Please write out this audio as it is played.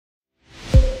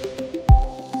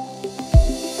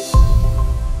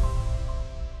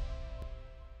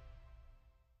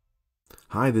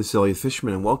Hi, this is Elliot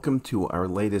Fishman, and welcome to our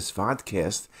latest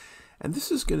vodcast. And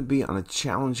this is going to be on a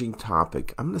challenging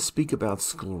topic. I'm going to speak about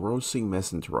sclerosing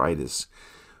mesenteritis,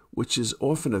 which is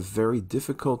often a very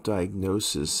difficult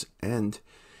diagnosis, and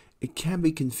it can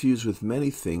be confused with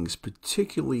many things,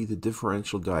 particularly the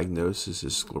differential diagnosis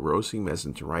is sclerosing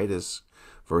mesenteritis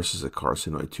versus a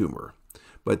carcinoid tumor.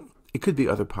 But it could be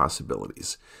other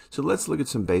possibilities. So let's look at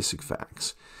some basic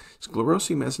facts.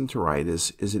 Sclerosing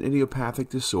mesenteritis is an idiopathic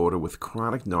disorder with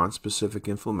chronic nonspecific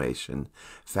inflammation,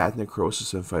 fat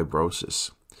necrosis, and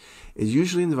fibrosis. It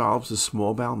usually involves the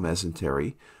small bowel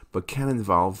mesentery, but can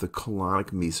involve the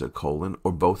colonic mesocolon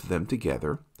or both of them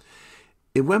together.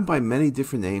 It went by many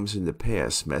different names in the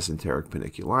past: mesenteric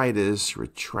paniculitis,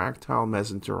 retractile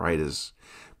mesenteritis,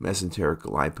 mesenteric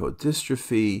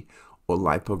lipodystrophy, or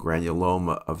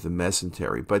lipogranuloma of the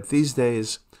mesentery. But these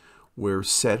days, we're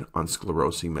set on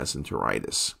sclerosing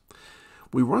mesenteritis.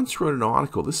 We once wrote an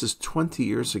article, this is 20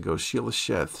 years ago, Sheila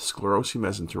Sheth, sclerosing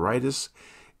mesenteritis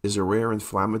is a rare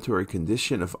inflammatory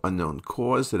condition of unknown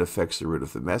cause that affects the root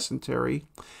of the mesentery.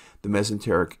 The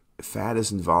mesenteric fat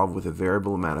is involved with a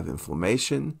variable amount of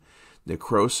inflammation,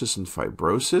 necrosis, and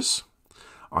fibrosis.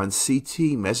 On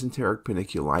CT, mesenteric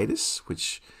paniculitis,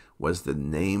 which was the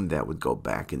name that would go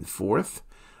back and forth,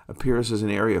 appears as an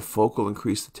area of focal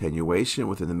increased attenuation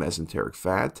within the mesenteric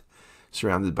fat,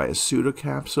 surrounded by a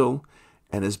pseudocapsule,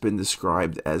 and has been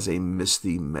described as a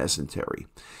misty mesentery.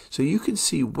 So you can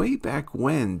see way back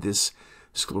when this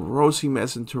sclerosing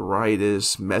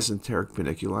mesenteritis, mesenteric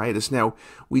paniculitis. Now,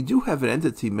 we do have an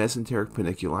entity, mesenteric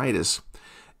paniculitis.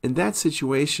 In that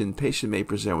situation, patient may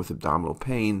present with abdominal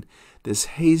pain. There's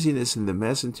haziness in the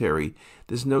mesentery.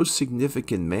 There's no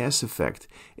significant mass effect.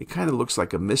 It kind of looks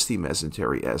like a misty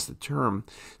mesentery as the term.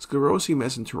 Sclerosing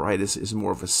mesenteritis is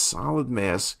more of a solid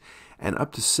mass, and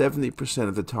up to 70%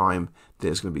 of the time,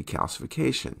 there's going to be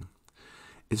calcification.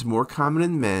 It's more common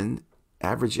in men,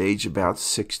 average age about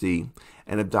 60,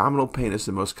 and abdominal pain is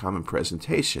the most common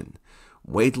presentation.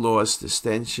 Weight loss,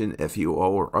 distension, FUO,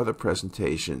 or other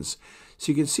presentations.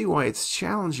 So you can see why it's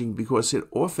challenging, because it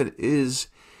often is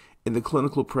in the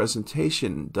clinical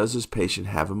presentation, does this patient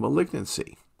have a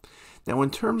malignancy? Now, in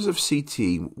terms of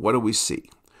CT, what do we see?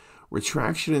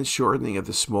 Retraction and shortening of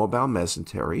the small bowel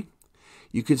mesentery.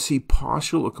 You can see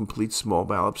partial or complete small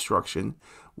bowel obstruction,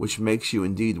 which makes you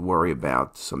indeed worry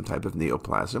about some type of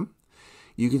neoplasm.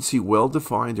 You can see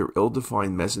well-defined or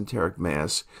ill-defined mesenteric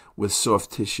mass with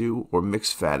soft tissue or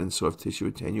mixed fat and soft tissue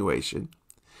attenuation.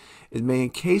 It may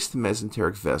encase the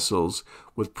mesenteric vessels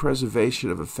with preservation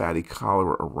of a fatty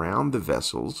collar around the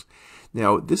vessels.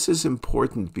 Now, this is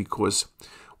important because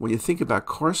when you think about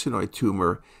carcinoid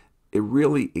tumor, it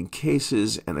really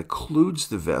encases and occludes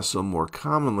the vessel more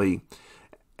commonly,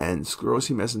 and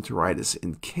sclerosing mesenteritis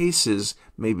encases,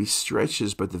 maybe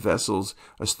stretches, but the vessels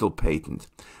are still patent.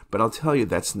 But I'll tell you,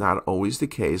 that's not always the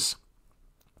case.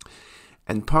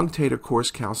 And punctate or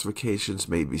coarse calcifications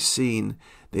may be seen.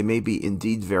 They may be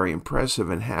indeed very impressive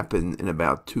and happen in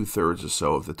about 2/3 or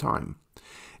so of the time.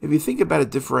 If you think about a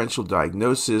differential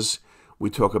diagnosis,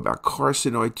 we talk about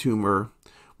carcinoid tumor,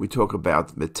 we talk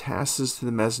about metastasis to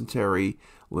the mesentery,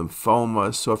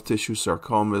 lymphoma, soft tissue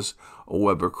sarcomas, or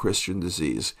Weber-Christian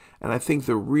disease. And I think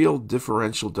the real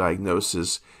differential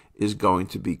diagnosis is going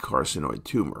to be carcinoid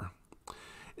tumor.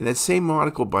 In that same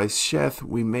article by Sheth,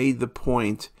 we made the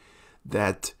point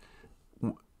that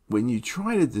when you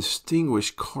try to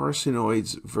distinguish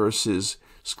carcinoids versus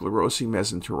sclerosing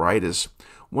mesenteritis,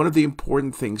 one of the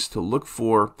important things to look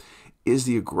for is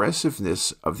the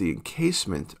aggressiveness of the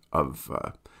encasement of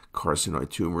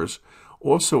carcinoid tumors.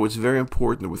 Also, it's very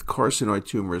important with carcinoid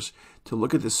tumors to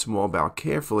look at the small bowel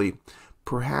carefully.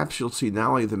 Perhaps you'll see not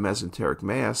only the mesenteric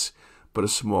mass, but a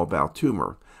small bowel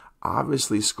tumor.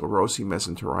 Obviously, sclerosing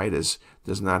mesenteritis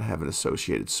does not have an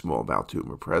associated small bowel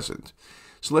tumor present.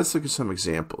 So let's look at some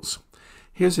examples.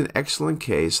 Here's an excellent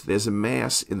case. There's a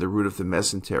mass in the root of the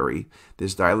mesentery.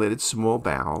 There's dilated small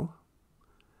bowel,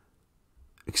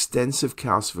 extensive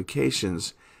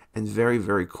calcifications, and very,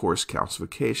 very coarse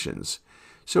calcifications.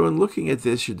 So in looking at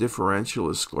this, your differential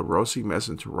is sclerosing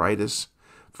mesenteritis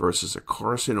versus a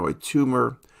carcinoid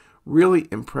tumor. Really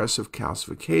impressive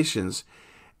calcifications.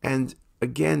 And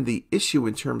again, the issue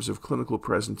in terms of clinical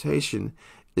presentation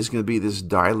is going to be this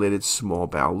dilated small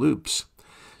bowel loops.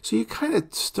 So you're kind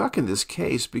of stuck in this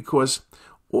case because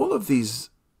all of these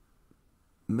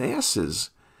masses,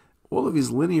 all of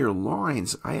these linear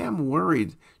lines, I am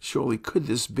worried, surely could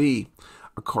this be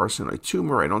a carcinoid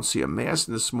tumor? I don't see a mass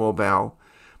in the small bowel,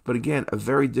 but again, a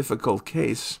very difficult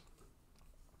case.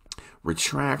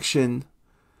 Retraction.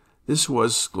 This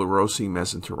was sclerosing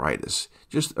mesenteritis.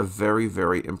 Just a very,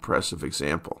 very impressive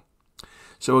example.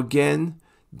 So again,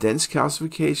 dense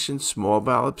calcification, small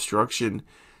bowel obstruction,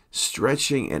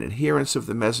 stretching and adherence of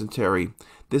the mesentery.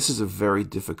 This is a very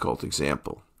difficult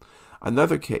example.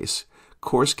 Another case,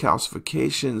 coarse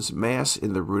calcifications, mass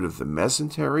in the root of the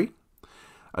mesentery.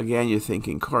 Again, you're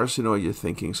thinking carcinoid, you're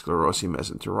thinking sclerosing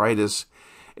mesenteritis.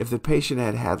 If the patient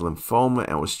had had lymphoma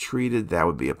and was treated, that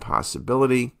would be a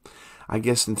possibility. I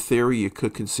guess in theory, you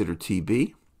could consider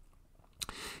TB.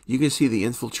 You can see the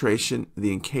infiltration,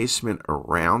 the encasement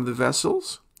around the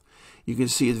vessels. You can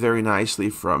see it very nicely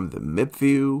from the MIP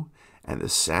view and the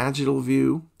sagittal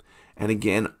view. And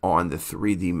again, on the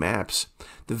 3D maps,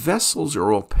 the vessels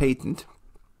are all patent.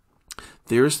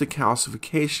 There's the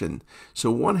calcification.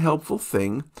 So one helpful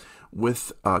thing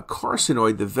with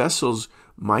carcinoid, the vessels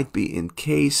might be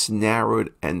encased,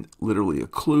 narrowed, and literally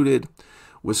occluded.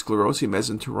 With sclerosing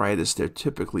mesenteritis, they're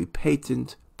typically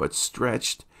patent but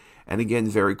stretched, and again,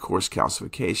 very coarse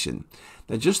calcification.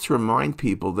 Now, just to remind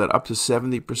people that up to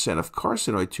 70% of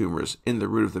carcinoid tumors in the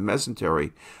root of the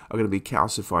mesentery are going to be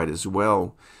calcified as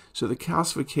well. So the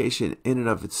calcification in and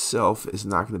of itself is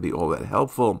not going to be all that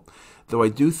helpful, though I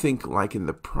do think, like in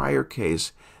the prior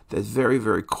case, that very,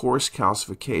 very coarse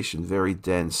calcification, very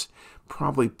dense,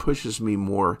 probably pushes me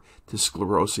more to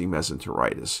sclerosing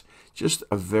mesenteritis. Just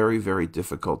a very, very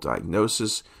difficult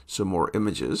diagnosis, so more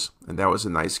images, and that was a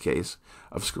nice case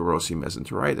of sclerosing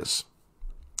mesenteritis.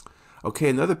 Okay,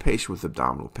 another patient with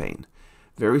abdominal pain.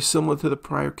 Very similar to the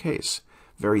prior case.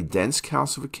 Very dense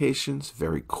calcifications,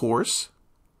 very coarse.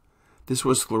 This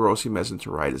was sclerosing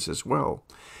mesenteritis as well.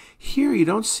 Here you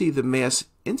don't see the mass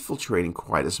infiltrating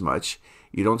quite as much.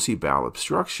 You don't see bowel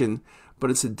obstruction,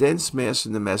 but it's a dense mass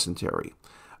in the mesentery.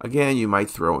 Again, you might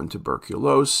throw in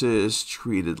tuberculosis,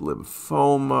 treated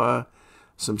lymphoma,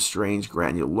 some strange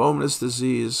granulomatous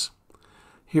disease.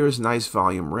 Here's nice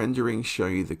volume rendering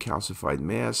showing you the calcified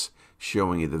mass,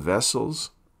 showing you the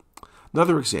vessels.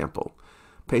 Another example,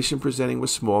 patient presenting with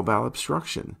small bowel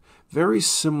obstruction. Very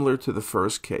similar to the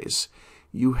first case.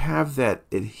 You have that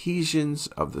adhesions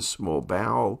of the small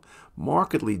bowel,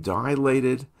 markedly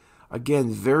dilated.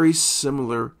 Again, very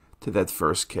similar to that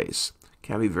first case.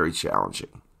 Can be very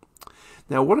challenging.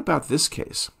 Now, what about this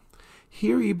case?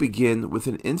 Here you begin with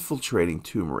an infiltrating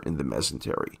tumor in the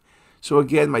mesentery. So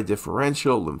again, my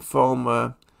differential,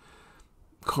 lymphoma,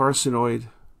 carcinoid,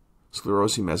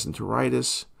 sclerosing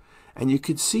mesenteritis, and you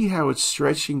could see how it's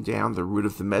stretching down the root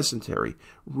of the mesentery,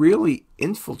 really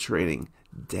infiltrating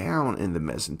down in the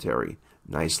mesentery,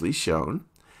 nicely shown.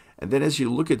 And then as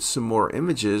you look at some more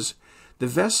images, the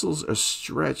vessels are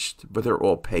stretched, but they're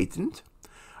all patent.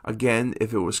 Again,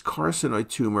 if it was carcinoid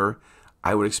tumor,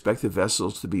 I would expect the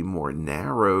vessels to be more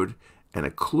narrowed and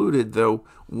occluded, though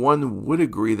one would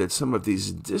agree that some of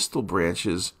these distal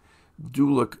branches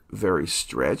do look very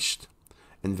stretched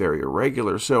and very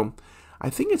irregular. So I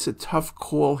think it's a tough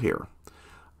call here.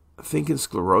 Thinking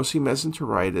sclerosing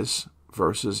mesenteritis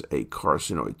versus a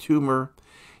carcinoid tumor.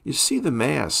 You see the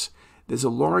mass. There's a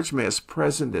large mass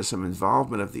present. There's some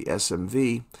involvement of the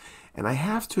SMV. And I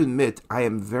have to admit, I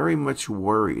am very much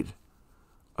worried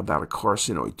about a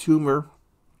carcinoid tumor.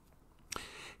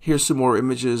 Here's some more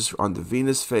images on the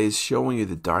venous face showing you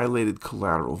the dilated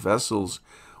collateral vessels.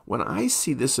 When I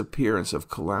see this appearance of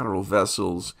collateral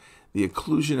vessels, the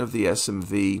occlusion of the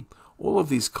SMV, all of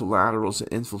these collaterals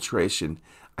and infiltration,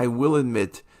 I will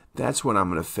admit that's when I'm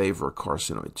going to favor a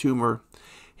carcinoid tumor.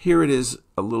 Here it is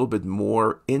a little bit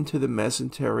more into the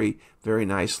mesentery, very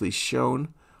nicely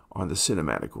shown on the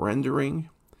cinematic rendering.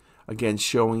 Again,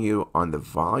 showing you on the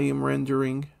volume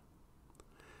rendering.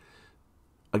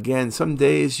 Again, some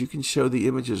days you can show the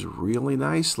images really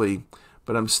nicely,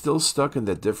 but I'm still stuck in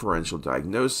that differential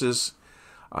diagnosis.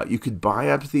 You could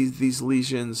biopsy these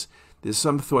lesions. There's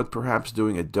some thought perhaps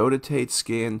doing a dotatate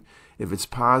scan. If it's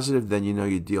positive, then you know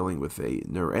you're dealing with a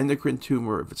neuroendocrine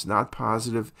tumor. If it's not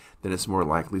positive, then it's more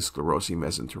likely sclerosing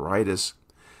mesenteritis.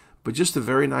 But just a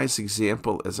very nice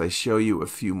example as I show you a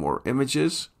few more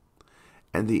images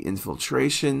and the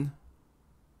infiltration.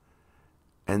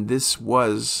 And this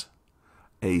was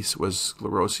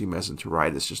sclerosing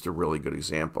mesenteritis, just a really good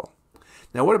example.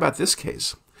 Now, what about this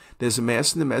case? There's a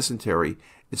mass in the mesentery.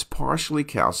 It's partially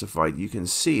calcified. You can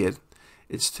see it.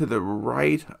 It's to the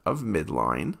right of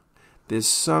midline. There's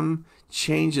some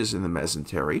changes in the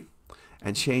mesentery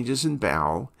and changes in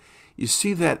bowel. You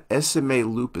see that SMA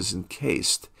loop is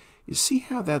encased. You see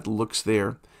how that looks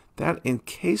there? That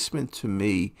encasement to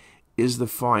me is the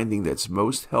finding that's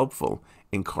most helpful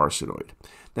in carcinoid.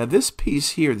 Now this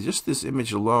piece here, just this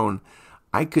image alone,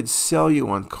 I could sell you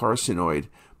on carcinoid,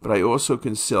 but I also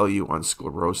can sell you on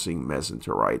sclerosing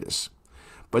mesenteritis.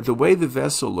 But the way the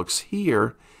vessel looks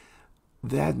here,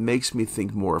 that makes me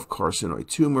think more of carcinoid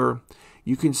tumor.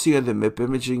 You can see on the MIP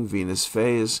imaging venous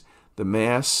phase, the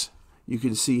mass. You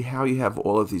can see how you have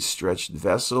all of these stretched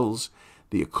vessels,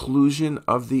 the occlusion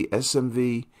of the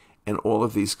SMV, and all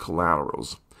of these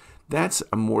collaterals. That's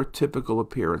a more typical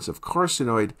appearance of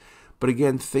carcinoid, but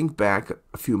again, think back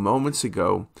a few moments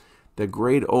ago, the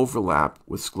great overlap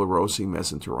with sclerosing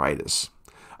mesenteritis.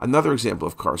 Another example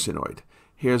of carcinoid.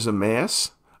 Here's a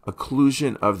mass,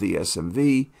 occlusion of the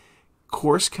SMV,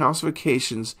 coarse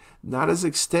calcifications, not as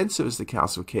extensive as the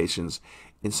calcifications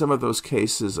in some of those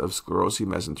cases of sclerosing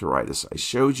mesenteritis I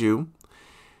showed you.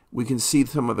 We can see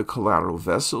some of the collateral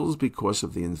vessels because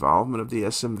of the involvement of the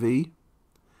SMV.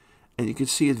 And you can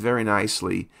see it very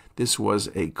nicely. This was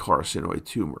a carcinoid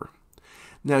tumor.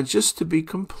 Now, just to be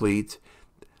complete,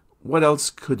 what else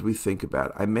could we think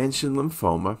about? I mentioned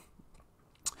lymphoma.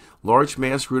 Large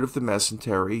mass root of the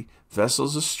mesentery,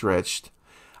 vessels are stretched.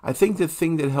 I think the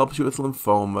thing that helps you with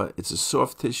lymphoma, it's a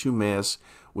soft tissue mass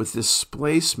with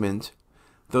displacement,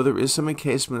 though there is some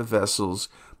encasement of vessels,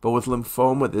 but with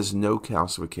lymphoma, there's no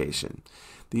calcification.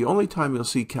 The only time you'll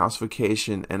see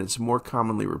calcification, and it's more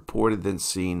commonly reported than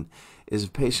seen, is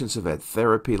if patients have had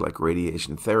therapy, like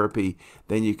radiation therapy,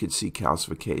 then you could see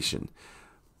calcification.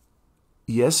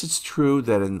 Yes, it's true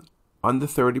that in under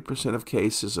 30% of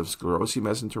cases of sclerosing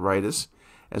mesenteritis,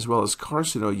 as well as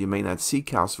carcinoid, you may not see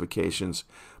calcifications,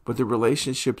 but the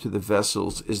relationship to the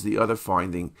vessels is the other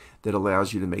finding that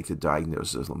allows you to make the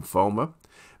diagnosis of lymphoma.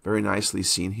 Very nicely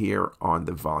seen here on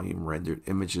the volume rendered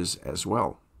images as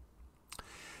well.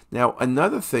 Now,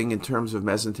 another thing in terms of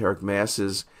mesenteric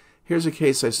masses, here's a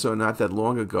case I saw not that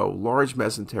long ago, large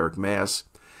mesenteric mass.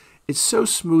 It's so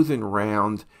smooth and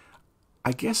round,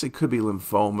 I guess it could be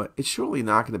lymphoma. It's surely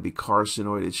not going to be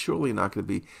carcinoid. It's surely not going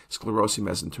to be sclerosing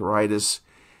mesenteritis.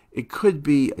 It could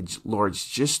be a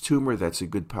large GIST tumor. That's a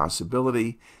good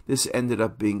possibility. This ended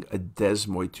up being a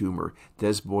desmoid tumor,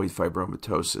 desmoid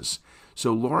fibromatosis.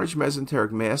 So large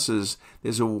mesenteric masses,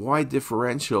 there's a wide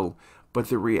differential, but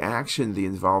the reaction, the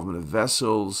involvement of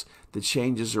vessels, the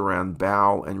changes around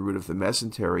bowel and root of the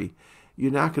mesentery,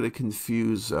 you're not going to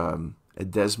confuse a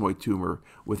desmoid tumor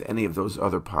with any of those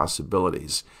other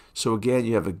possibilities. So again,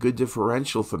 you have a good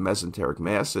differential for mesenteric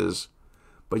masses,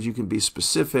 but you can be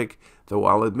specific, though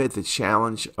I'll admit the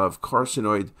challenge of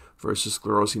carcinoid versus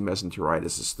sclerosing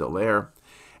mesenteritis is still there.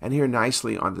 And here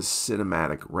nicely on the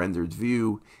cinematic rendered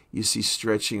view, you see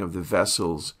stretching of the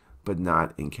vessels, but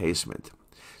not encasement.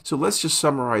 So let's just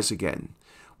summarize again.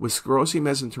 With sclerosing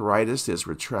mesenteritis, there's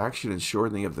retraction and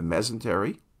shortening of the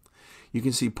mesentery. You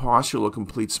can see partial or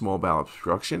complete small bowel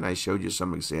obstruction. I showed you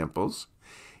some examples.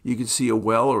 You can see a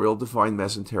well or ill-defined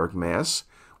mesenteric mass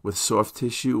with soft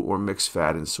tissue or mixed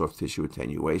fat and soft tissue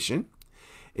attenuation.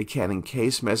 It can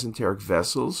encase mesenteric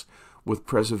vessels with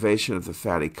preservation of the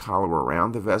fatty collar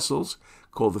around the vessels,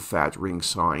 called the fat ring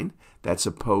sign. That's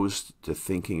opposed to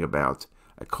thinking about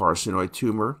a carcinoid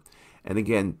tumor. And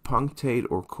again, punctate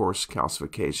or coarse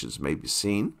calcifications may be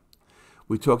seen.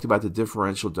 We talked about the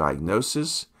differential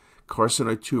diagnosis,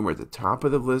 carcinoid tumor at the top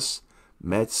of the list,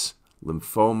 Mets,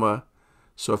 lymphoma,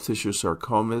 soft tissue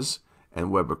sarcomas, and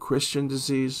Weber-Christian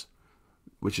disease,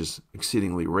 which is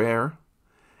exceedingly rare.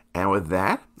 And with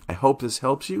that, I hope this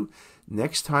helps you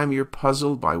next time you're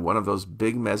puzzled by one of those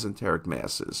big mesenteric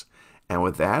masses. And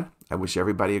with that, I wish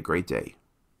everybody a great day.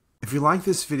 If you like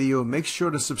this video, make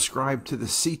sure to subscribe to the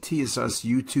CTisus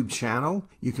YouTube channel.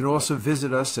 You can also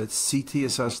visit us at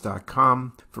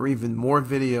ctisus.com for even more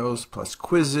videos, plus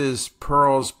quizzes,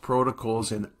 pearls,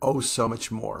 protocols, and oh so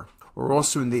much more. We're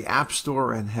also in the App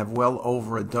Store and have well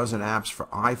over a dozen apps for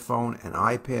iPhone and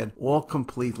iPad, all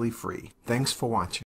completely free. Thanks for watching.